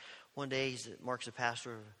office one day. Mark's a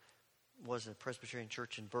pastor, was a Presbyterian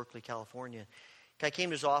church in Berkeley, California. The guy came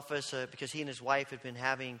to his office because he and his wife had been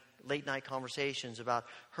having late night conversations about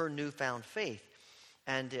her newfound faith.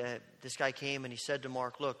 And this guy came and he said to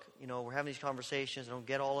Mark, look, we're having these conversations. I don't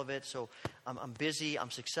get all of it. So I'm busy. I'm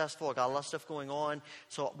successful. I got a lot of stuff going on.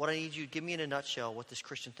 So what I need you to give me in a nutshell what this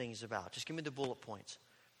Christian thing is about. Just give me the bullet points.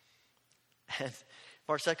 And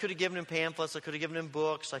Mark said, I could have given him pamphlets. I could have given him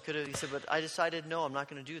books. He said, but I decided, no, I'm not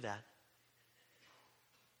going to do that.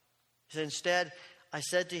 He said, instead, I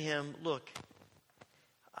said to him, look,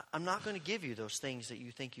 I'm not going to give you those things that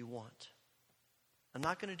you think you want. I'm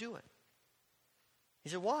not going to do it. He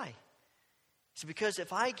said, why? He said, because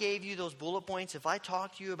if I gave you those bullet points, if I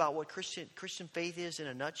talked to you about what Christian faith is in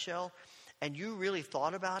a nutshell, and you really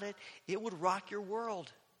thought about it, it would rock your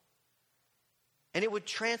world. And it would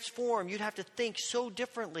transform. You'd have to think so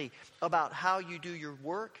differently about how you do your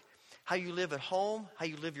work, how you live at home, how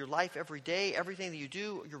you live your life every day, everything that you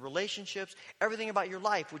do, your relationships, everything about your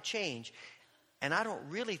life would change. And I don't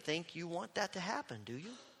really think you want that to happen, do you?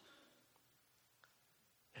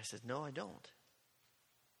 I said, no, I don't.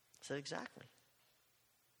 I said, exactly.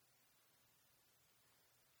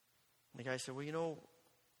 And the guy said, well,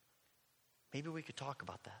 maybe we could talk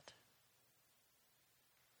about that.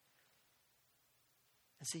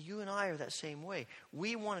 And see, you and I are that same way.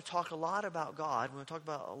 We want to talk a lot about God. We want to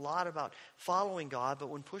talk a lot about following God. But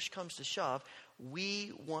when push comes to shove,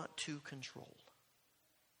 we want to control.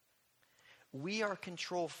 We are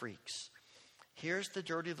control freaks. Here's the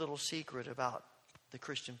dirty little secret about the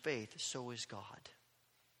Christian faith. So is God.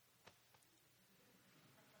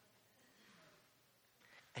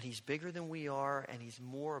 And he's bigger than we are, and he's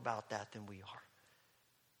more about that than we are.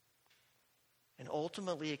 And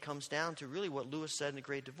ultimately, it comes down to really what Lewis said in The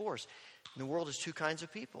Great Divorce. In the world, there's two kinds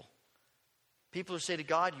of people. People who say to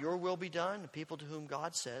God, your will be done, and people to whom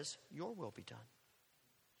God says, your will be done.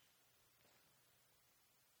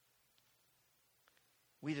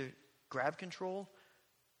 We either grab control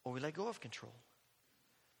or we let go of control.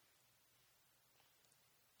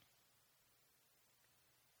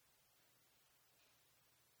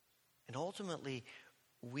 And ultimately,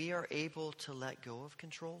 we are able to let go of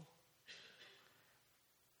control.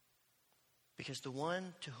 Because the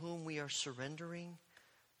one to whom we are surrendering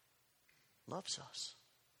loves us.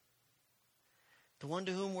 The one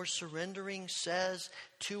to whom we're surrendering says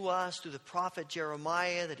to us through the prophet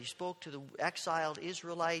Jeremiah that he spoke to the exiled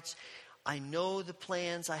Israelites, I know the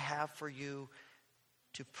plans I have for you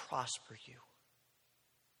to prosper you.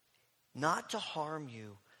 Not to harm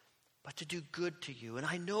you, but to do good to you. And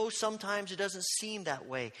I know sometimes it doesn't seem that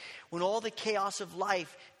way. When all the chaos of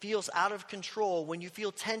life feels out of control, when you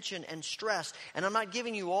feel tension and stress, and I'm not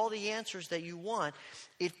giving you all the answers that you want,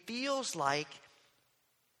 it feels like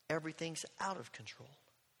everything's out of control.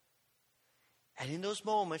 And in those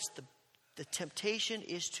moments, the temptation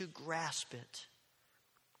is to grasp it.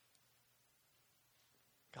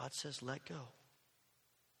 God says, let go.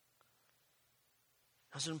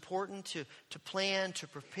 It's important to plan, to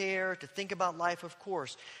prepare, to think about life, of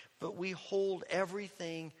course, but we hold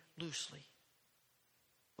everything loosely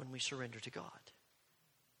when we surrender to God.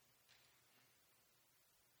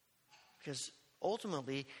 Because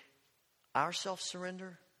ultimately, our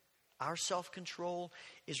self-surrender, our self-control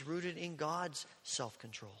is rooted in God's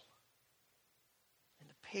self-control. In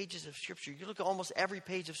the pages of Scripture, you look at almost every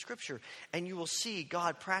page of Scripture, and you will see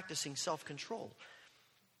God practicing self-control.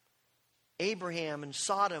 Abraham and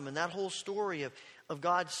Sodom and that whole story of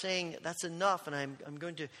God saying, that's enough, and I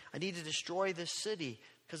need to destroy this city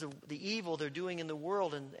because of the evil they're doing in the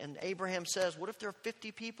world. And Abraham says, what if there are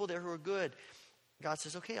 50 people there who are good? God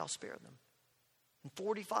says, okay, I'll spare them. And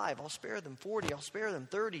 45, I'll spare them. 40, I'll spare them.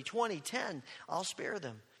 30, 20, 10, I'll spare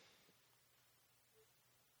them.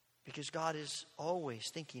 Because God is always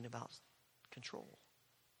thinking about control,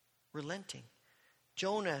 relenting.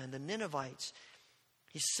 Jonah and the Ninevites,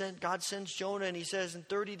 God sends Jonah and he says, in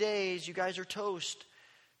 30 days, you guys are toast.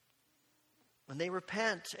 When they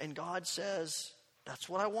repent, and God says, that's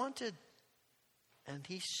what I wanted. And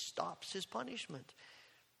he stops his punishment.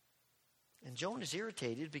 And Jonah's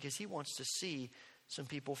irritated because he wants to see some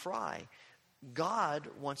people fry. God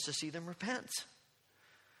wants to see them repent.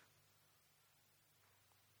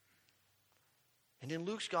 And in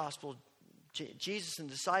Luke's gospel, Jesus and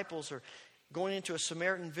disciples are going into a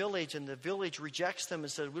Samaritan village, and the village rejects them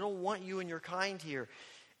and says, we don't want you and your kind here.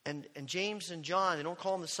 And James and John, they don't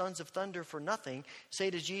call them the sons of thunder for nothing, say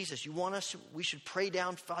to Jesus, we should pray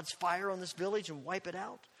down God's fire on this village and wipe it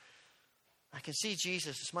out? I can see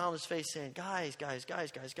Jesus, a smile on his face, saying, guys,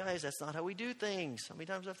 that's not how we do things. How many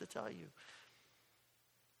times do I have to tell you?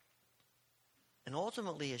 And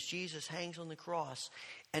ultimately, as Jesus hangs on the cross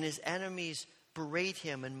and his enemies berate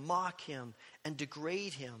him and mock him and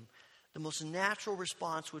degrade him, the most natural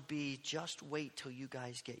response would be, just wait till you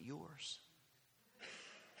guys get yours.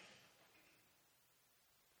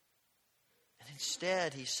 And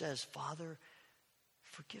instead, he says, Father,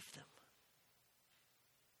 forgive them.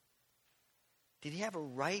 Did he have a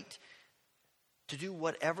right to do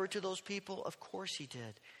whatever to those people? Of course he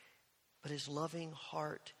did. But his loving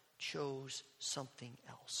heart chose something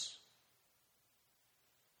else.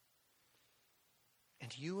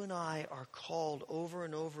 And you and I are called over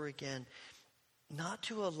and over again, not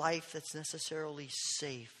to a life that's necessarily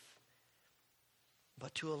safe,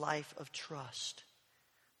 but to a life of trust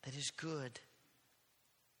that is good,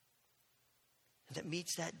 and that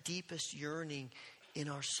meets that deepest yearning in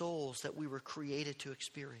our souls that we were created to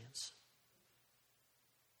experience.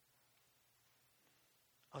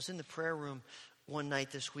 I was in the prayer room one night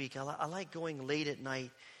this week. I like going late at night.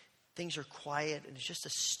 Things are quiet, and it's just a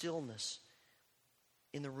stillness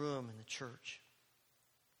in the room in the church.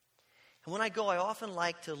 And when I go, I often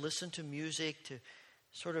like to listen to music to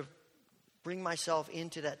sort of bring myself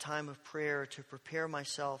into that time of prayer, to prepare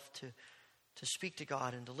myself to speak to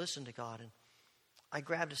God and to listen to God. And I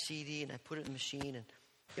grabbed a CD and I put it in the machine, and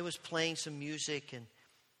it was playing some music, and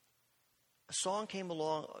a song came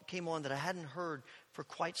on that I hadn't heard for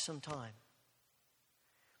quite some time.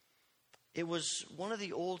 It was one of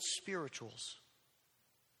the old spirituals.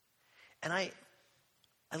 And I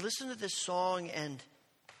listened to this song, and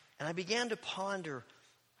I began to ponder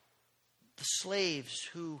the slaves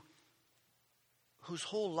whose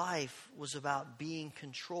whole life was about being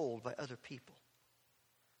controlled by other people.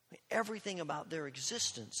 I mean, everything about their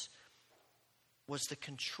existence was the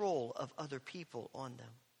control of other people on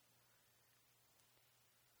them.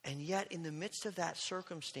 And yet, in the midst of that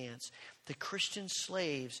circumstance, the Christian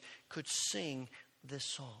slaves could sing this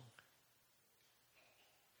song.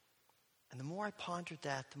 And the more I pondered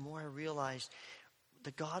that, the more I realized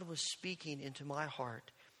that God was speaking into my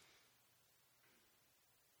heart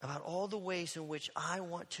about all the ways in which I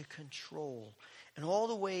want to control and all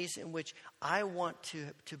the ways in which I want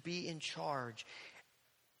to be in charge,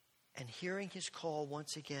 and hearing his call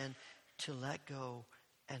once again to let go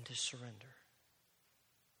and to surrender.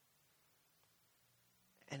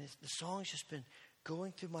 And the song's just been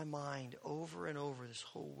going through my mind over and over this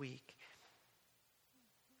whole week.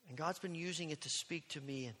 And God's been using it to speak to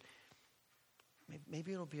me, and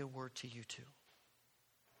maybe it'll be a word to you too.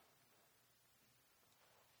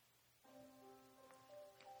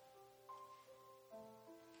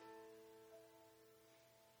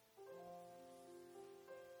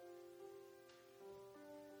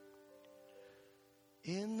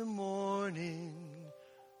 In the morning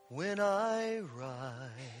when I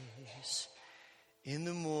rise, in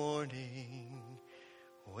the morning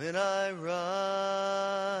when I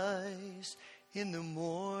rise, in the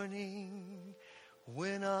morning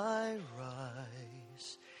when I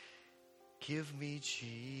rise, give me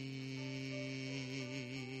Jesus.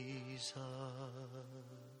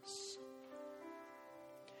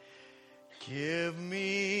 Give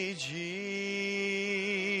me Jesus.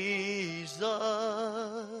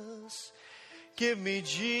 Give me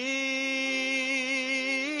Jesus.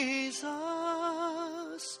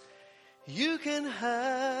 You can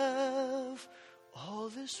have all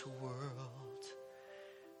this world,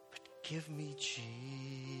 but give me Jesus.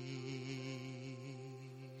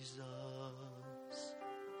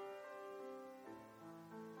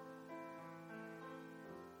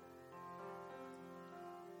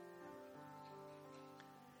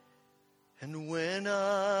 And when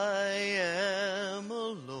I am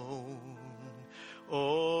alone,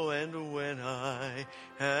 oh, and when I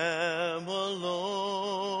am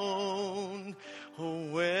alone,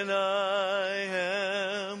 oh, when I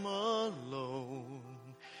am alone,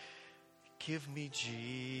 give me Jesus.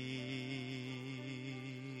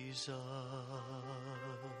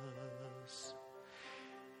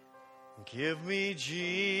 Give me Jesus.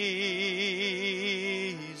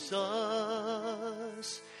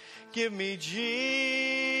 Give me Jesus.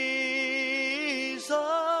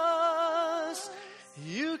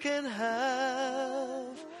 You can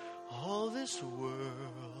have all this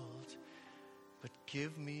world, but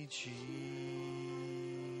give me Jesus.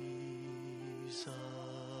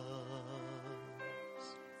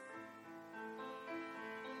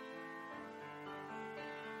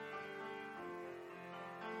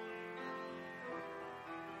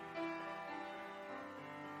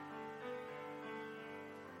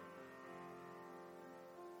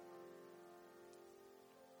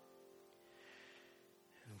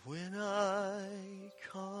 When I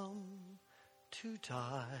come to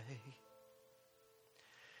die,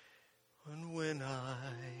 and when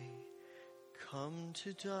I come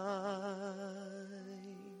to die,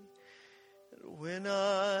 when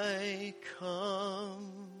I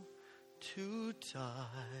come to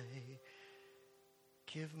die,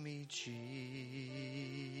 give me Jesus.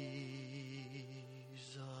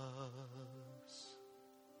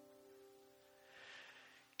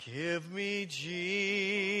 Give me Jesus.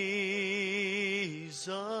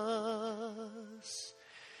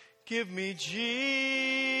 Give me Jesus.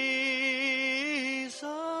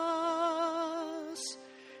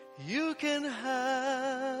 You can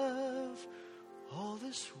have all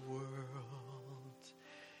this world.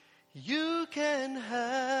 You can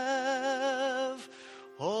have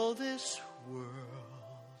all this world.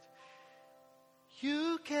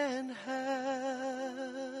 You can have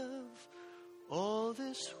all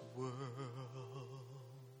this world,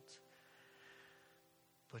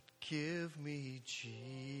 but give me Jesus.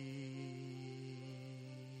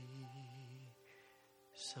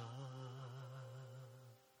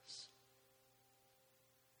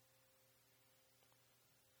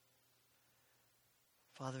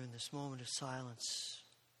 Father, in this moment of silence,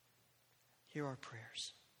 hear our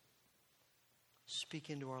prayers. Speak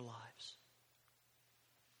into our lives.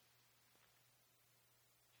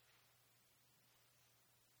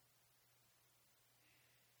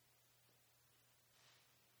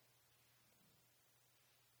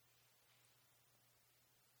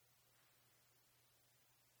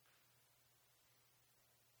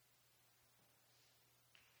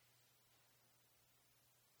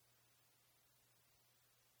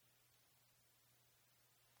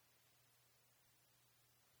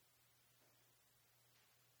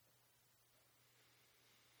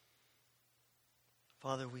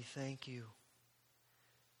 Father, we thank you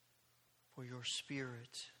for your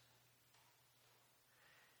Spirit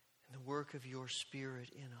and the work of your Spirit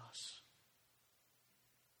in us.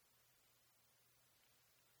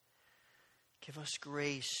 Give us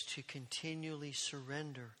grace to continually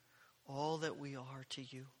surrender all that we are to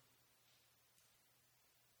you.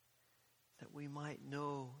 that we might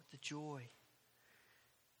know the joy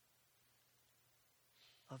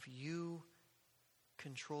of you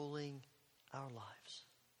controlling our lives.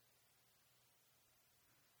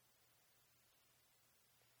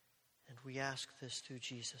 And we ask this through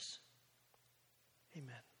Jesus.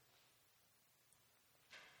 Amen.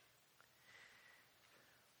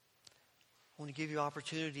 I want to give you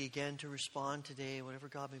opportunity again to respond today, whatever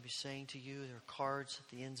God may be saying to you. There are cards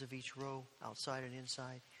at the ends of each row, outside and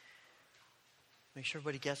inside. Make sure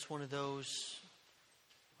everybody gets one of those.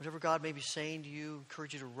 Whatever God may be saying to you, I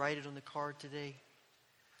encourage you to write it on the card today.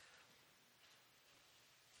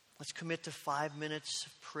 Let's commit to 5 minutes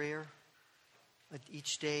of prayer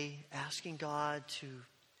each day, asking God to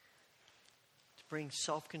bring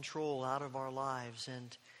self-control out of our lives.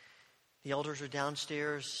 And the elders are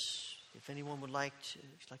downstairs. If anyone would like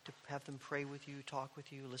to have them pray with you, talk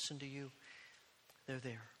with you, listen to you, they're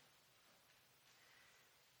there.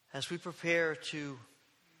 As we prepare to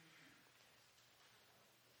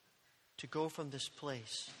go from this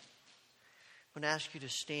place, I'm going to ask you to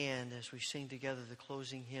stand as we sing together the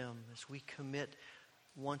closing hymn, as we commit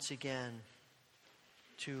once again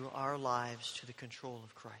to our lives to the control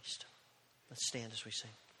of Christ. Let's stand as we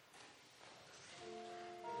sing.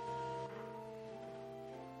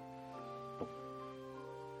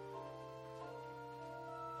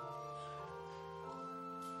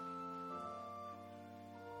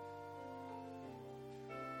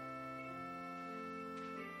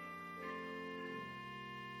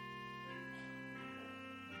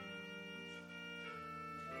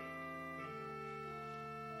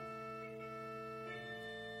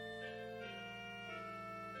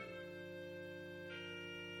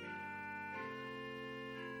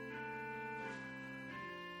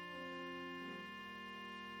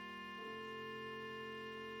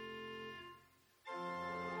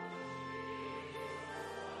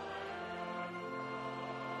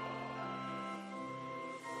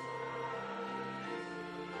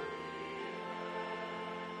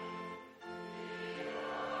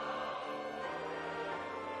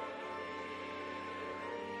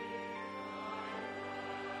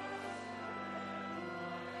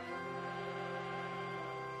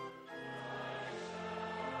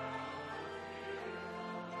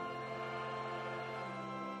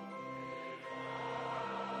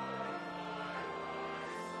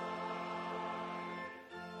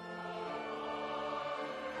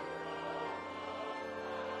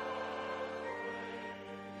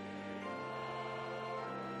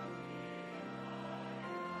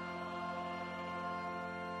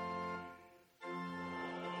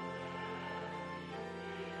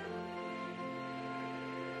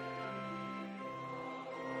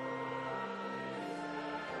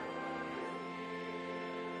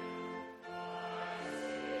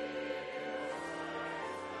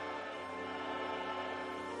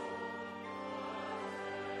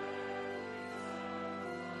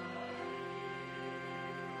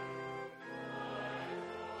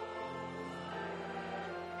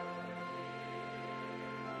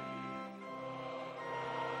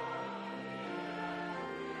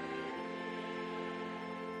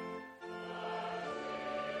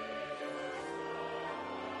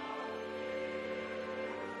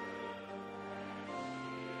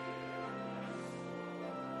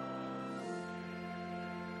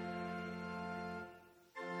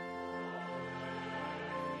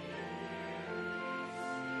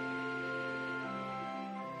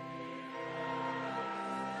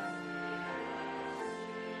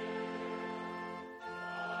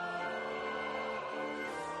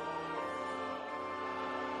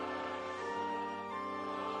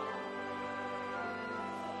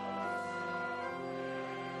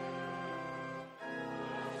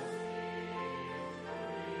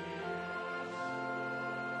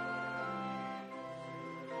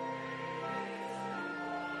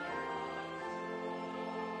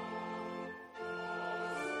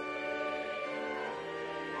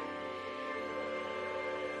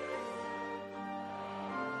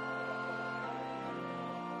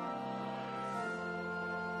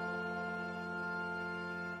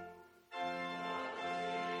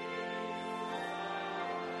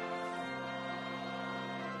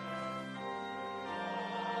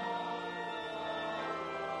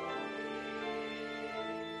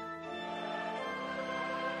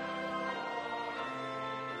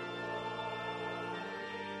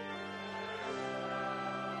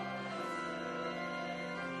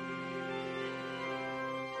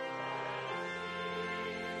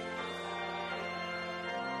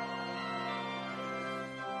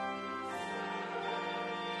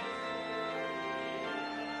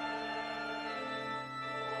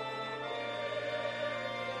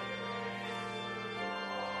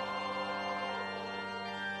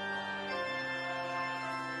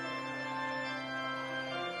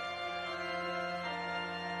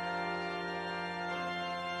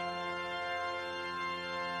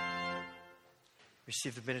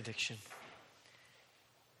 receive the benediction.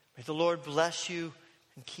 May the Lord bless you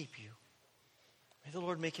and keep you. May the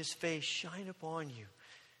Lord make his face shine upon you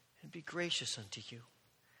and be gracious unto you.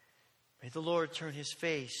 May the Lord turn his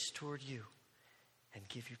face toward you and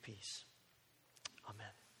give you peace.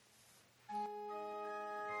 Amen.